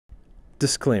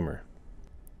Disclaimer.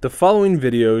 The following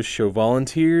videos show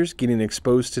volunteers getting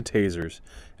exposed to tasers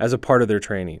as a part of their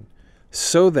training,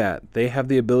 so that they have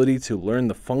the ability to learn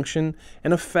the function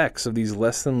and effects of these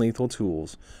less than lethal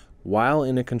tools while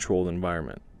in a controlled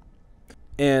environment.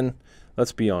 And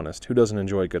let's be honest, who doesn't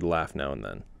enjoy a good laugh now and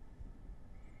then?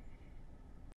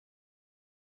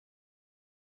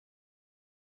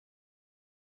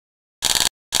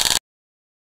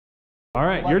 All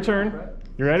right, your turn.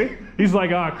 You ready? He's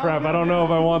like, ah, crap, I don't know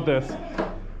if I want this.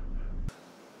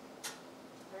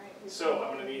 So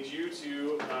I'm going to need you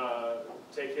to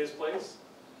take his place,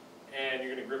 and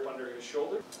you're going to grip under his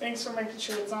shoulder. Thanks for making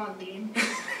sure it's on, Dean.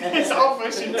 It's all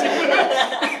pushing too. All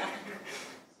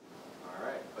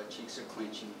right, butt cheeks are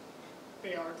clenching.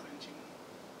 They are clenching.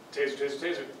 Taser, taser,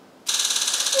 taser.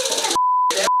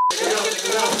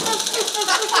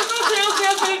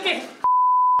 Okay.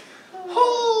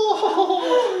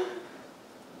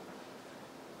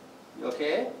 You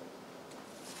okay?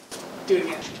 Do it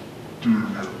again.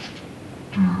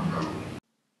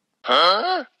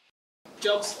 Huh?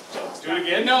 Jokes. Do it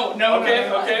again? No. Okay.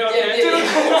 Do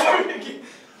it again.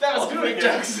 That was good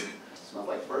jokes. Smells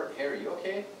like burnt hair. You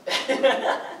okay?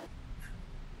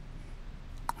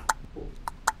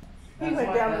 He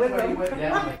went down with him.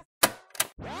 Okay.